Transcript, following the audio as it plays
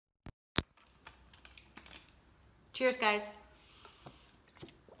Cheers, guys.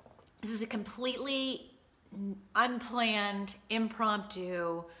 This is a completely unplanned,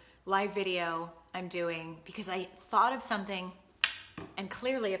 impromptu live video I'm doing because I thought of something, and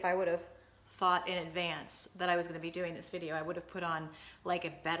clearly if I would have thought in advance that I was going to be doing this video, I would have put on like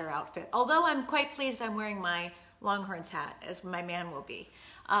a better outfit. Although I'm quite pleased I'm wearing my Longhorns hat, as my man will be.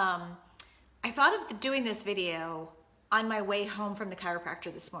 I thought of doing this video on my way home from the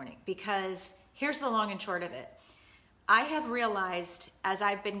chiropractor this morning because here's the long and short of it. I have realized as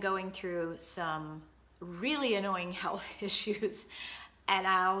I've been going through some really annoying health issues, and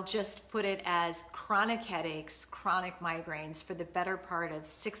I'll just put it as chronic headaches, chronic migraines for the better part of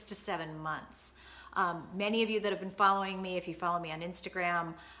 6 to 7 months. Many of you that have been following me, if you follow me on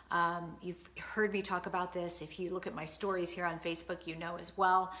Instagram, you've heard me talk about this. If you look at my stories here on Facebook, you know as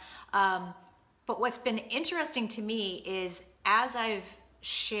well. But what's been interesting to me is as I've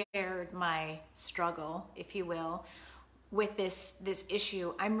shared my struggle, if you will, with this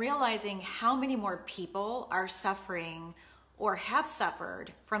issue, I'm realizing how many more people are suffering or have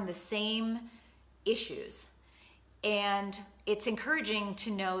suffered from the same issues. And it's encouraging to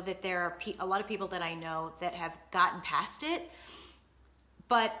know that there are a lot of people that I know that have gotten past it.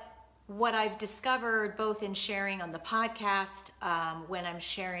 But what I've discovered both in sharing on the podcast, when I'm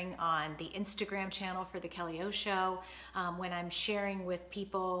sharing on the Instagram channel for the Kelly O Show, when I'm sharing with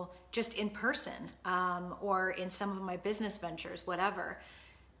people just in person or in some of my business ventures, whatever,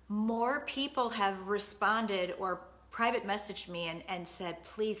 more people have responded or private messaged me and said,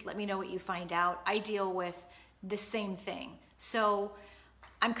 please let me know what you find out. I deal with the same thing. So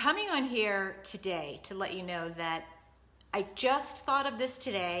I'm coming on here today to let you know that I just thought of this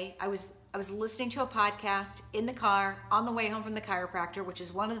today. I was listening to a podcast in the car on the way home from the chiropractor, which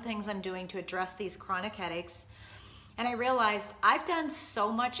is one of the things I'm doing to address these chronic headaches. And I realized I've done so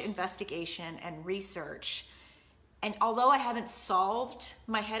much investigation and research. And although I haven't solved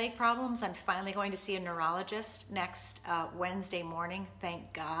my headache problems, I'm finally going to see a neurologist next Wednesday morning,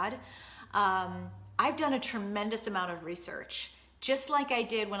 thank God. I've done a tremendous amount of research, just like I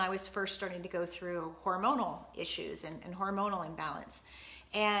did when I was first starting to go through hormonal issues and hormonal imbalance.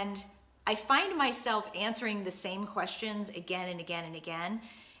 And I find myself answering the same questions again and again and again.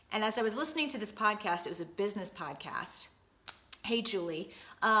 And as I was listening to this podcast, it was a business podcast. Hey, Julie.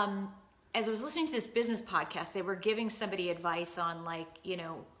 As I was listening to this business podcast, they were giving somebody advice on, like, you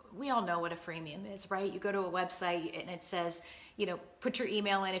know, we all know what a freemium is, right? You go to a website and it says, you know, put your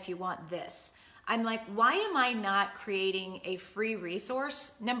email in if you want this. I'm like, why am I not creating a free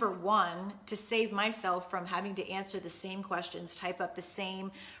resource? Number one, to save myself from having to answer the same questions, type up the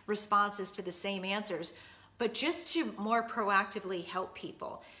same responses to the same answers, but just to more proactively help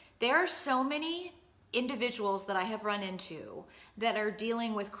people. There are so many individuals that I have run into that are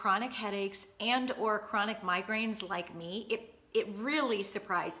dealing with chronic headaches and or chronic migraines like me. It really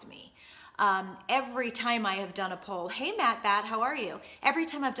surprised me. Every time I have done a poll, hey Matt Bat, how are you? Every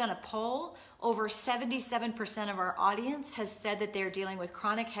time I've done a poll, over 77% of our audience has said that they're dealing with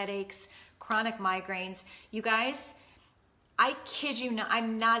chronic headaches, chronic migraines. You guys, I kid you not,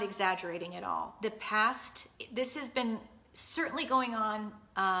 I'm not exaggerating at all. This has been certainly going on.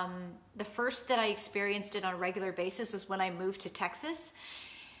 The first that I experienced it on a regular basis was when I moved to Texas.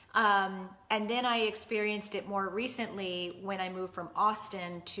 And then I experienced it more recently when I moved from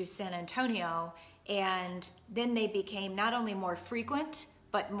Austin to San Antonio. And then they became not only more frequent,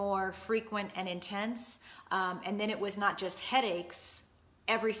 but more frequent and intense. And then it was not just headaches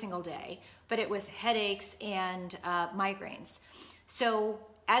every single day, but it was headaches and migraines. So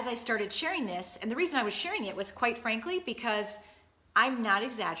as I started sharing this, and the reason I was sharing it was quite frankly because I'm not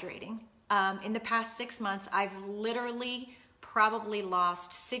exaggerating. In the past 6 months, I've literally probably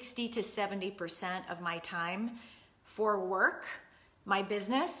lost 60 to 70% of my time for work, my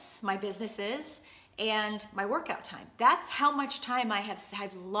businesses, and my workout time. That's how much time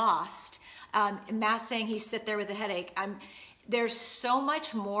I've lost. Matt's saying he sit there with a headache. There's so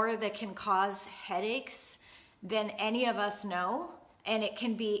much more that can cause headaches than any of us know. And it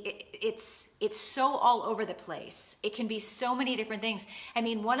can be, it's so all over the place. It can be so many different things. I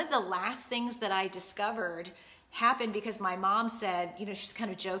mean, one of the last things that I discovered happened because my mom said, you know, she's kind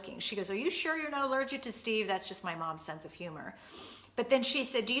of joking. She goes, are you sure you're not allergic to Steve? That's just my mom's sense of humor. But then she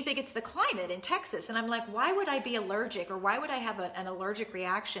said, do you think it's the climate in Texas? And I'm like, why would I be allergic, or why would I have an allergic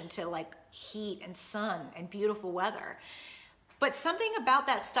reaction to like heat and sun and beautiful weather? But something about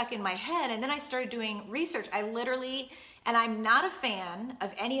that stuck in my head. And then I started doing research. And I'm not a fan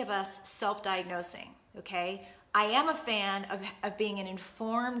of any of us self-diagnosing, okay? I am a fan of being an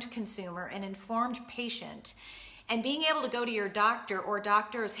informed consumer, an informed patient. And being able to go to your doctor or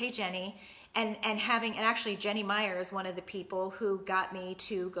doctors, hey Jenny, and actually Jenny Meyer is one of the people who got me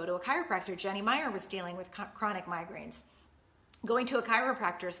to go to a chiropractor. Jenny Meyer was dealing with chronic migraines. Going to a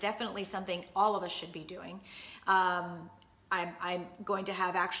chiropractor is definitely something all of us should be doing. I'm going to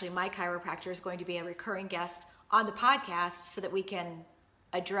have, actually my chiropractor is going to be a recurring guest on the podcast so that we can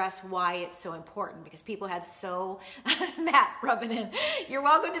address why it's so important, because people have so, Matt rubbing in, you're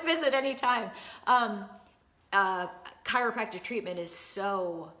welcome to visit anytime. Chiropractic treatment is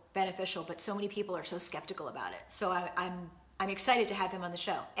so beneficial, but so many people are so skeptical about it. So I'm excited to have him on the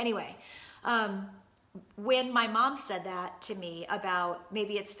show. Anyway, when my mom said that to me about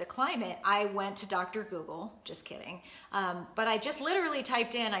maybe it's the climate, I went to Dr. Google, just kidding. But I just literally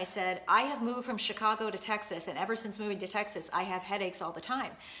typed in, I said, I have moved from Chicago to Texas, and ever since moving to Texas, I have headaches all the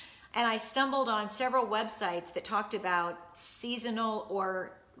time. And I stumbled on several websites that talked about seasonal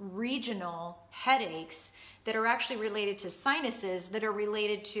or regional headaches that are actually related to sinuses that are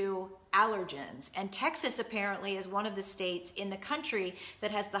related to allergens. And Texas apparently is one of the states in the country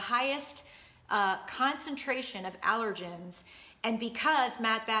that has the highest concentration of allergens. And because,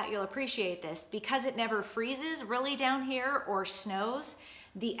 Matt Bat, you'll appreciate this, because it never freezes really down here or snows,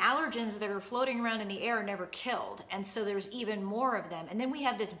 the allergens that are floating around in the air are never killed. And so there's even more of them. And then we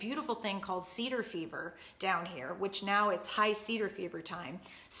have this beautiful thing called cedar fever down here, which now it's high cedar fever time.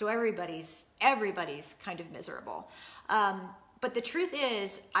 So everybody's kind of miserable. But the truth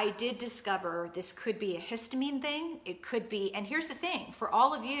is, I did discover this could be a histamine thing. It could be, and here's the thing, for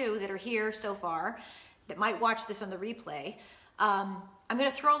all of you that are here so far that might watch this on the replay, I'm gonna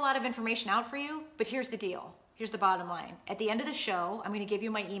throw a lot of information out for you, but here's the deal. Here's the bottom line. At the end of the show, I'm gonna give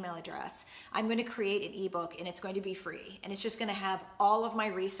you my email address. I'm gonna create an ebook, and it's going to be free. And it's just gonna have all of my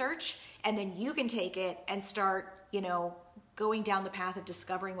research, and then you can take it and start, going down the path of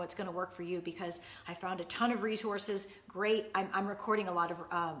discovering what's going to work for you, because I found a ton of resources. Great. I'm recording a lot of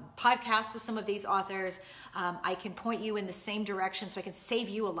podcasts with some of these authors. I can point you in the same direction, so I can save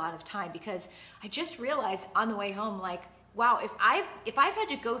you a lot of time, because I just realized on the way home, like, wow, if I've had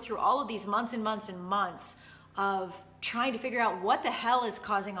to go through all of these months and months and months of trying to figure out what the hell is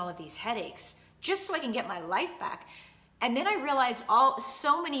causing all of these headaches just so I can get my life back. And then I realized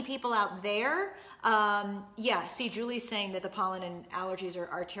so many people out there, yeah, see, Julie's saying that the pollen and allergies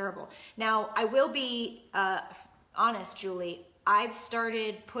are terrible. Now, I will be honest, Julie, I've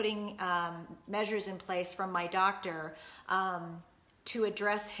started putting measures in place from my doctor to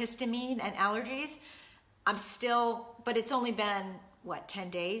address histamine and allergies. But it's only been, 10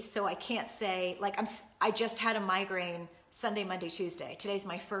 days? So I can't say, like, I just had a migraine Sunday, Monday, Tuesday. Today's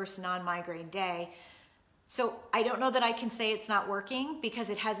my first non-migraine day. So I don't know that I can say it's not working, because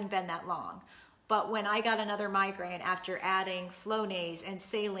it hasn't been that long. But when I got another migraine after adding Flonase and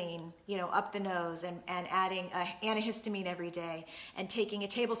saline, up the nose, and adding antihistamine every day, and taking a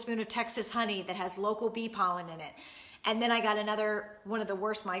tablespoon of Texas honey that has local bee pollen in it, and then I got one of the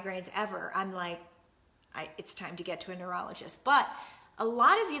worst migraines ever, I'm like, it's time to get to a neurologist. But a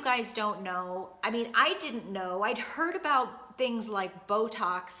lot of you guys don't know. I mean, I didn't know. I'd heard about things like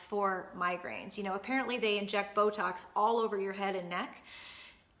Botox for migraines. Apparently they inject Botox all over your head and neck,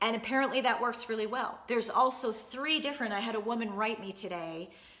 and apparently that works really well. There's also I had a woman write me today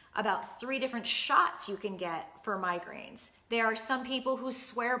about 3 different shots you can get for migraines. There are some people who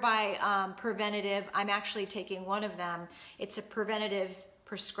swear by preventative. I'm actually taking one of them. It's a preventative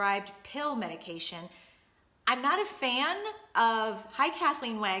prescribed pill medication. I'm not a fan of, hi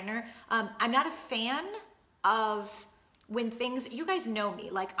Kathleen Wagner, I'm not a fan of when things, you guys know me,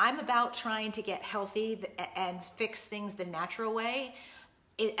 like I'm about trying to get healthy and fix things the natural way,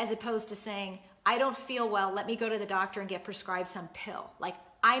 as opposed to saying, I don't feel well, let me go to the doctor and get prescribed some pill. Like,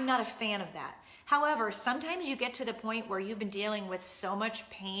 I'm not a fan of that. However, sometimes you get to the point where you've been dealing with so much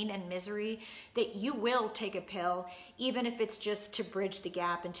pain and misery that you will take a pill, even if it's just to bridge the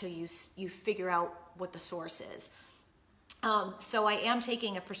gap until you figure out what the source is. So I am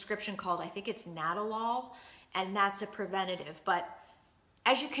taking a prescription called, I think it's Nadolol, and that's a preventative. But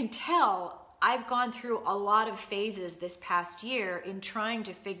as you can tell, I've gone through a lot of phases this past year in trying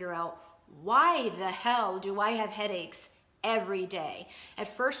to figure out, why the hell do I have headaches every day? At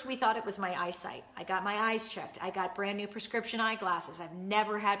first we thought it was my eyesight. I got my eyes checked. I got brand new prescription eyeglasses. I've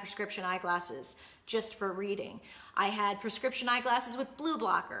never had prescription eyeglasses just for reading. I had prescription eyeglasses with blue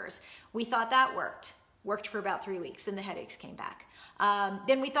blockers. We thought that worked for about 3 weeks. Then the headaches came back.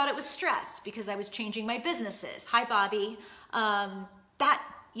 Then we thought it was stress because I was changing my businesses. Hi, Bobby.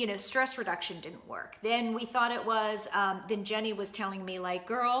 Stress reduction didn't work. Then we thought it was, then Jenny was telling me, like,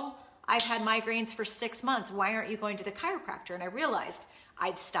 girl, I've had migraines for 6 months. Why aren't you going to the chiropractor? And I realized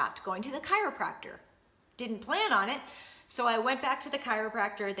I'd stopped going to the chiropractor. didn't plan on it. So I went back to the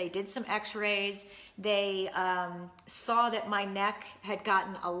chiropractor. They did some x-rays. They saw that my neck had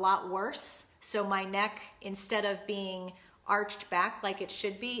gotten a lot worse. So my neck, instead of being arched back like it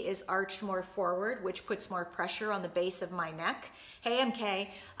should be, is arched more forward, which puts more pressure on the base of my neck. Hey, MK.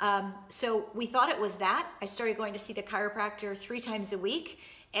 So we thought it was that. I started going to see the chiropractor 3 times a week.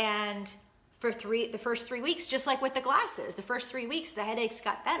 And for the first 3 weeks, just like with the glasses, the first 3 weeks, the headaches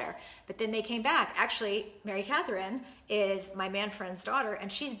got better. But then they came back. Actually, Mary Catherine is my man friend's daughter,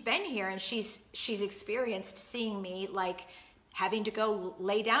 and she's been here, and she's experienced seeing me like having to go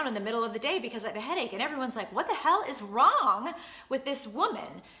lay down in the middle of the day because I have a headache. And everyone's like, what the hell is wrong with this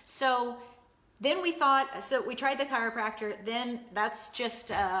woman? So then we thought, so we tried the chiropractor. Then that's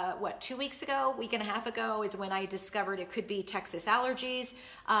just, 2 weeks ago, week and a half ago is when I discovered it could be Texas allergies.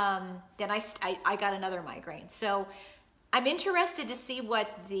 Then I got another migraine. So I'm interested to see what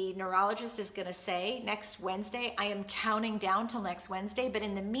the neurologist is going to say next Wednesday. I am counting down till next Wednesday. But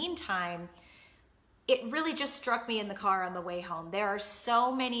in the meantime, it really just struck me in the car on the way home. There are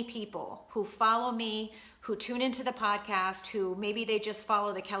so many people who follow me, who tune into the podcast, who maybe they just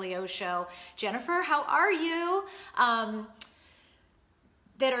follow the Kelly O Show. Jennifer, how are you?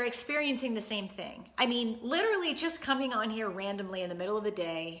 That are experiencing the same thing. I mean, literally just coming on here randomly in the middle of the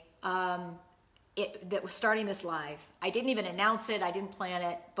day, that was starting this live. I didn't even announce it. I didn't plan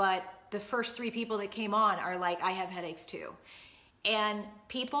it. But the first 3 people that came on are like, I have headaches too. And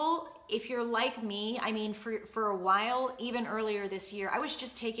people, if you're like me, I mean, for a while, even earlier this year, I was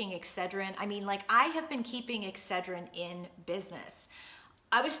just taking Excedrin. I mean, like, I have been keeping Excedrin in business.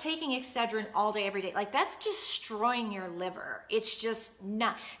 I was taking Excedrin all day, every day. Like, that's destroying your liver. It's just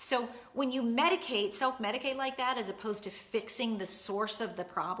not. So when you medicate, self-medicate like that, as opposed to fixing the source of the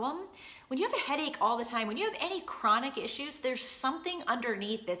problem, when you have a headache all the time, when you have any chronic issues, there's something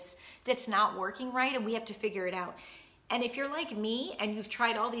underneath that's not working right, and we have to figure it out. And if you're like me and you've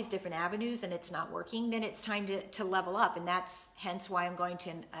tried all these different avenues and it's not working, then it's time to level up. And that's hence why I'm going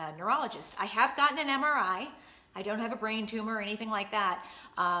to a neurologist. I have gotten an MRI. I don't have a brain tumor or anything like that.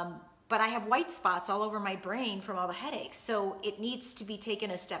 But I have white spots all over my brain from all the headaches. So it needs to be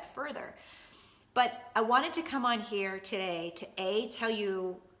taken a step further. But I wanted to come on here today to tell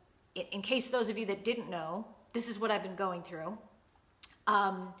you, in case those of you that didn't know, this is what I've been going through.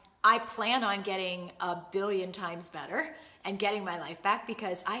 I plan on getting 1 billion times better and getting my life back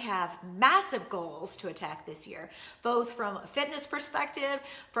because I have massive goals to attack this year, both from a fitness perspective,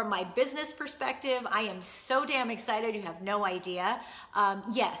 from my business perspective. I am so damn excited. You have no idea.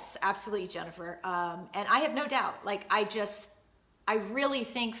 Yes, absolutely, Jennifer. And I have no doubt. Like, I really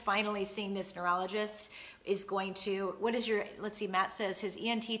think finally seeing this neurologist is going to, let's see, Matt says his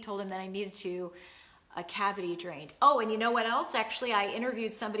ENT told him that I needed to a cavity drained. Oh, and you know what else? Actually, I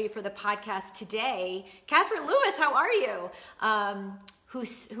interviewed somebody for the podcast today. Catherine Lewis, how are you?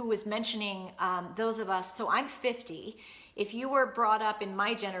 Who was mentioning those of us. So I'm 50. If you were brought up in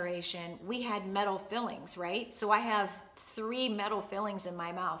my generation, we had metal fillings, right? So I have 3 metal fillings in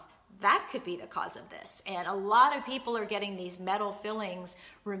my mouth. That could be the cause of this. And a lot of people are getting these metal fillings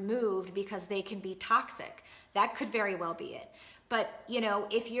removed because they can be toxic. That could very well be it. But, you know,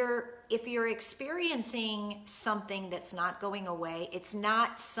 if you're experiencing something that's not going away, it's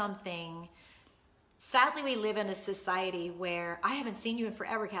not something. Sadly, we live in a society where, I haven't seen you in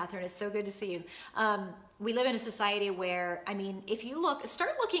forever, Catherine. It's so good to see you. We live in a society where, I mean, if you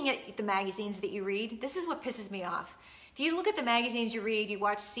start looking at the magazines that you read, this is what pisses me off. If you look at the magazines you read, you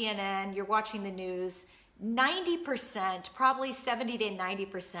watch CNN, you're watching the news, 90%, probably 70 to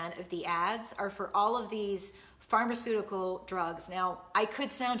 90% of the ads are for all of these pharmaceutical drugs. Now, I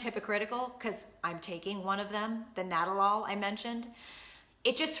could sound hypocritical because I'm taking one of them, the Nadolol I mentioned.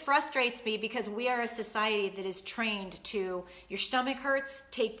 It just frustrates me because we are a society that is trained to, your stomach hurts,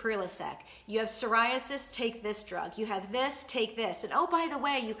 take Prilosec. You have psoriasis, take this drug. You have this, take this. And oh, by the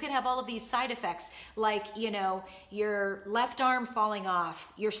way, you could have all of these side effects like, you know, your left arm falling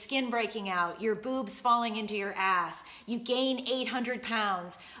off, your skin breaking out, your boobs falling into your ass, you gain 800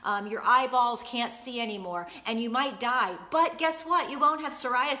 pounds, your eyeballs can't see anymore, and you might die. But guess what? You won't have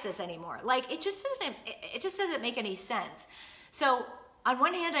psoriasis anymore. Like, it just doesn't make any sense. So, on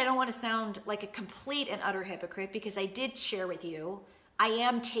one hand, I don't want to sound like a complete and utter hypocrite because I did share with you, I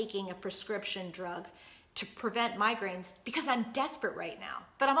am taking a prescription drug to prevent migraines because I'm desperate right now.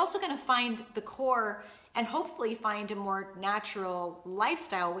 But I'm also going to find the core and hopefully find a more natural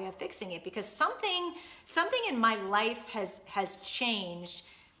lifestyle way of fixing it because something in my life has changed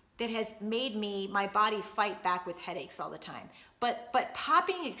that has made my body fight back with headaches all the time. But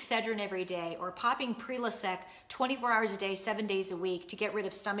popping Excedrin every day, or popping Prilosec 24 hours a day, 7 days a week to get rid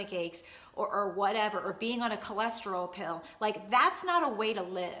of stomach aches or whatever, or being on a cholesterol pill, like that's not a way to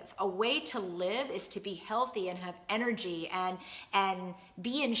live. A way to live is to be healthy and have energy and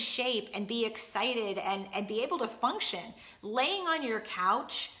be in shape and be excited and be able to function. Laying on your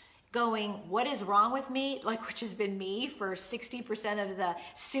couch going, what is wrong with me? Like, which has been me for 60% of the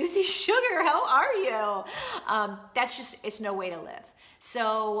Susie Sugar, how are you? That's just, it's no way to live.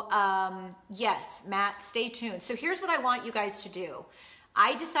 So yes, Matt, stay tuned. So here's what I want you guys to do.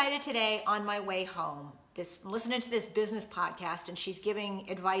 I decided today on my way home, listening to this business podcast, and she's giving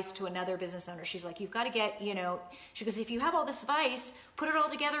advice to another business owner. She's like, you've got to get, she goes, if you have all this advice, put it all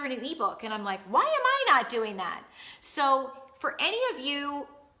together in an ebook. And I'm like, why am I not doing that? So for any of you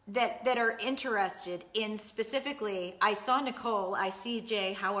that are interested in specifically, I saw Nicole, I see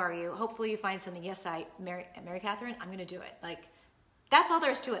Jay, how are you? Hopefully you find something. Yes, Mary Catherine, I'm going to do it. Like, that's all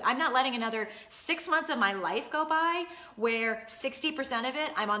there is to it. I'm not letting another 6 months of my life go by where 60% of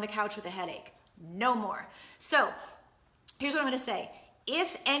it, I'm on the couch with a headache. No more. So here's what I'm going to say.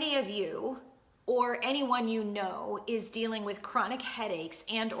 If any of you or anyone you know is dealing with chronic headaches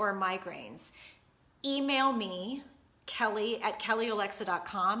and or migraines, email me,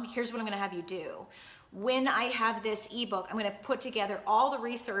 Kelly@kellyolexa.com. Here's what I'm going to have you do. When I have this ebook, I'm going to put together all the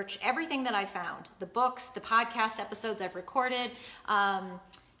research, everything that I found, the books, the podcast episodes I've recorded,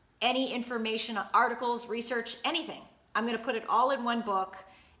 any information, articles, research, anything. I'm going to put it all in one book,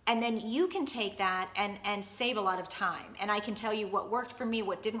 and then you can take that and save a lot of time. And I can tell you what worked for me,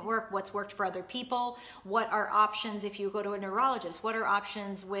 what didn't work, what's worked for other people, what are options if you go to a neurologist, what are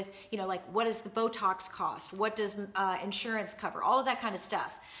options with, like what does the Botox cost, what does insurance cover, all of that kind of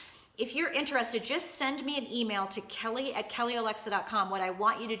stuff. If you're interested, just send me an email to Kelly@kellyolexa.com. What I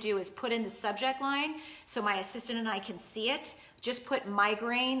want you to do is put in the subject line so my assistant and I can see it. Just put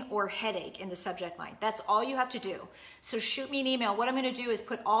migraine or headache in the subject line. That's all you have to do. So shoot me an email. What I'm going to do is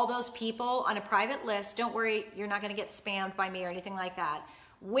put all those people on a private list. Don't worry, you're not going to get spammed by me or anything like that.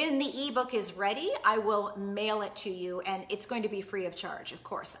 When the ebook is ready, I will mail it to you, and it's going to be free of charge, of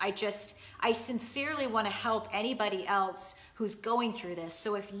course. I sincerely want to help anybody else who's going through this.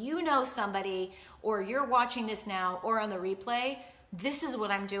 So if you know somebody, or you're watching this now or on the replay, this is what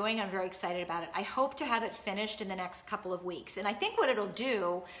I'm doing. I'm very excited about it. I hope to have it finished in the next couple of weeks. And I think what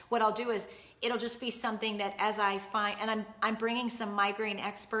I'll do is it'll just be something that as I find, and I'm bringing some migraine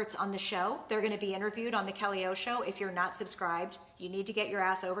experts on the show. They're going to be interviewed on the Kelly O Show. If you're not subscribed, you need to get your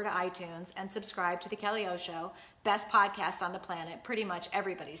ass over to iTunes and subscribe to the Kelly O Show. Best podcast on the planet. Pretty much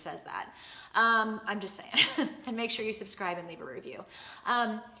everybody says that. I'm just saying. And make sure you subscribe and leave a review.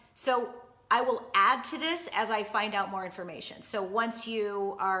 So I will add to this as I find out more information. So once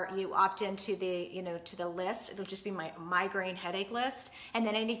you opt into to the list, it'll just be my migraine headache list. And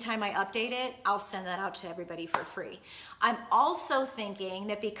then anytime I update it, I'll send that out to everybody for free. I'm also thinking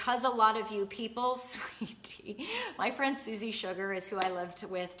that because a lot of you people, sweet tea, my friend Susie Sugar is who I lived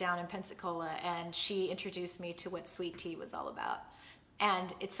with down in Pensacola, and she introduced me to what sweet tea was all about.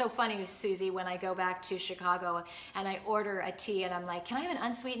 And it's so funny, Susie, when I go back to Chicago and I order a tea and I'm like, can I have an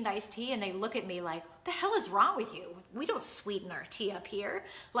unsweetened iced tea? And they look at me like, what the hell is wrong with you? We don't sweeten our tea up here.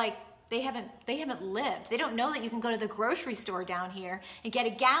 Like, they haven't lived. They don't know that you can go to the grocery store down here and get a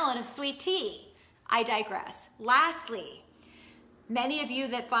gallon of sweet tea. I digress. Lastly, many of you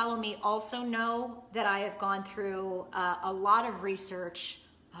that follow me also know that I have gone through a lot of research,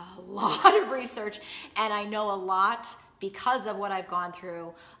 and I know a lot because of what I've gone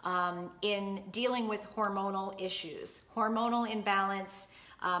through in dealing with hormonal issues, hormonal imbalance.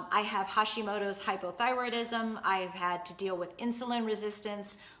 I have Hashimoto's hypothyroidism. I've had to deal with insulin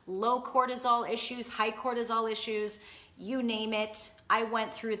resistance, low cortisol issues, high cortisol issues, you name it. I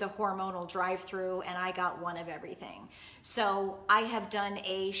went through the hormonal drive-through and I got one of everything. So I have done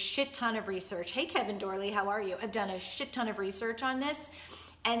a shit ton of research. Hey, Kevin Dorley, how are you? I've done a shit ton of research on this.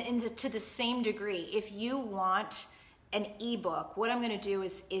 And to the same degree, if you want an ebook, what I'm going to do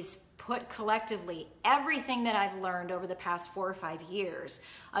is put collectively everything that I've learned over the past 4 or 5 years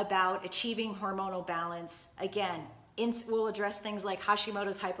about achieving hormonal balance. Again, we'll address things like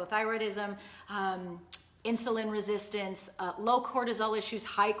Hashimoto's hypothyroidism, insulin resistance, low cortisol issues,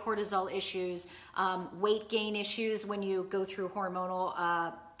 high cortisol issues, weight gain issues when you go through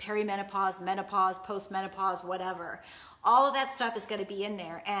hormonal perimenopause, menopause, postmenopause, whatever. All of that stuff is going to be in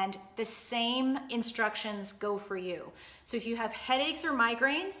there, and the same instructions go for you. So if you have headaches or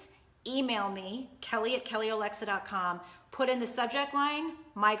migraines, email me, Kelly@kellyolexa.com, put in the subject line,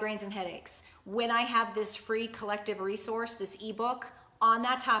 migraines and headaches. When I have this free collective resource, this ebook, on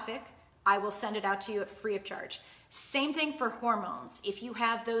that topic, I will send it out to you free of charge. Same thing for hormones. If you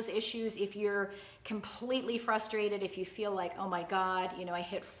have those issues, if you're completely frustrated, if you feel like, oh my God, you know, I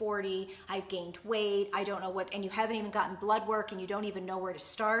hit 40, I've gained weight, I don't know what, and you haven't even gotten blood work and you don't even know where to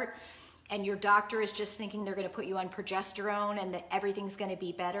start, and your doctor is just thinking they're gonna put you on progesterone and that everything's gonna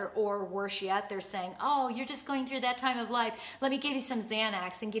be better, or worse yet, they're saying, oh, you're just going through that time of life. Let me give you some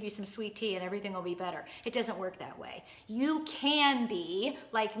Xanax and give you some sweet tea and everything will be better. It doesn't work that way. You can be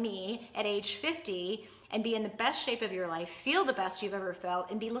like me at age 50 and be in the best shape of your life, feel the best you've ever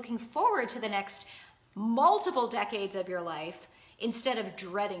felt, and be looking forward to the next multiple decades of your life instead of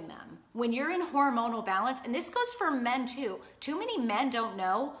dreading them. When you're in hormonal balance, and this goes for men too, too many men don't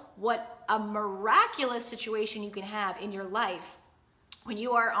know what a miraculous situation you can have in your life when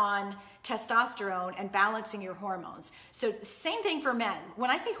you are on testosterone and balancing your hormones. So same thing for men. When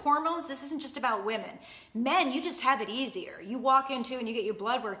I say hormones, this isn't just about women. Men, you just have it easier. You walk into and you get your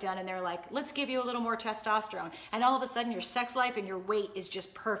blood work done and they're like, let's give you a little more testosterone. And all of a sudden your sex life and your weight is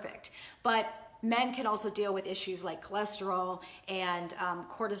just perfect. But men can also deal with issues like cholesterol and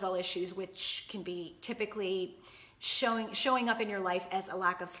cortisol issues, which can be typically showing up in your life as a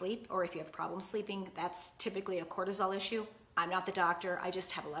lack of sleep, or if you have problems sleeping, that's typically a cortisol issue. I'm not the doctor, I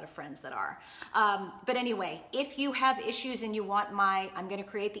just have a lot of friends that are. But anyway, if you have issues and you want I'm gonna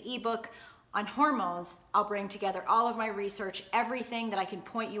create the ebook on hormones, I'll bring together all of my research, everything that I can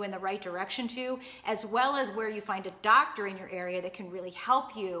point you in the right direction to, as well as where you find a doctor in your area that can really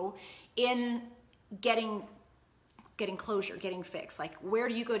help you in getting closure, getting fixed. Like, where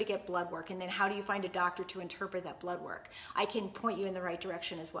do you go to get blood work? And then how do you find a doctor to interpret that blood work? I can point you in the right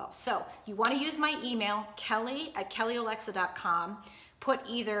direction as well. So you want to use my email, kelly@kellyolexa.com. Put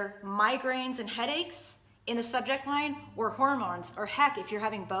either migraines and headaches in the subject line, or hormones, or heck, if you're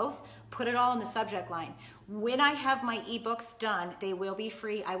having both, put it all in the subject line. When I have my ebooks done, they will be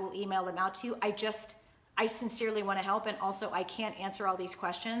free. I will email them out to you. I sincerely want to help, and also I can't answer all these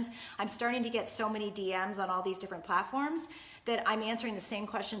questions. I'm starting to get so many DMs on all these different platforms that I'm answering the same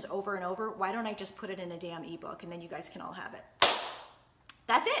questions over and over. Why don't I just put it in a damn ebook and then you guys can all have it?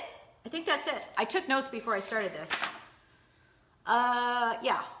 That's it. I think that's it. I took notes before I started this.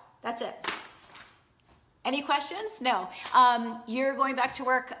 Yeah, that's it. Any questions? No. You're going back to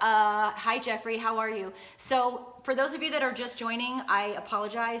work. Hi, Jeffrey. How are you? So for those of you that are just joining, I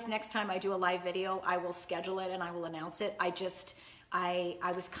apologize. Next time I do a live video, I will schedule it and I will announce it. I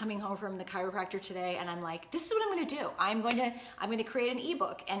was coming home from the chiropractor today and I'm like, this is what I'm going to do. I'm going to create an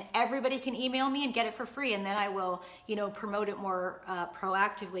ebook and everybody can email me and get it for free. And then I will, promote it more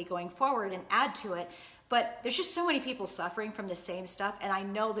proactively going forward and add to it. But there's just so many people suffering from the same stuff, and I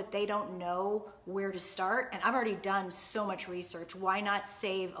know that they don't know where to start, and I've already done so much research. Why not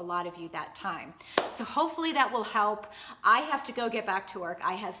save a lot of you that time? So hopefully that will help. I have to go get back to work.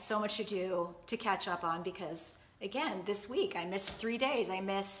 I have so much to do to catch up on because, again, this week I missed 3 days. I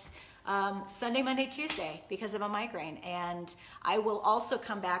missed Sunday, Monday, Tuesday because of a migraine, and I will also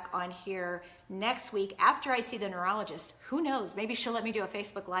come back on here next week after I see the neurologist. Who knows, maybe she'll let me do a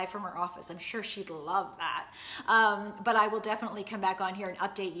Facebook Live from her office. I'm sure she'd love that. But I will definitely come back on here and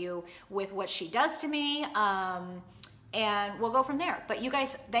update you with what she does to me, and we'll go from there. But you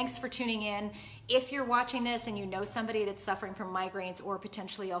guys, thanks for tuning in. If you're watching this and you know somebody that's suffering from migraines or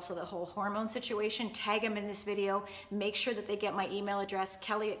potentially also the whole hormone situation, tag them in this video. Make sure that they get my email address,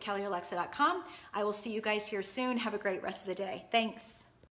 kelly@kellyolexa.com. I will see you guys here soon. Have a great rest of the day. Thanks.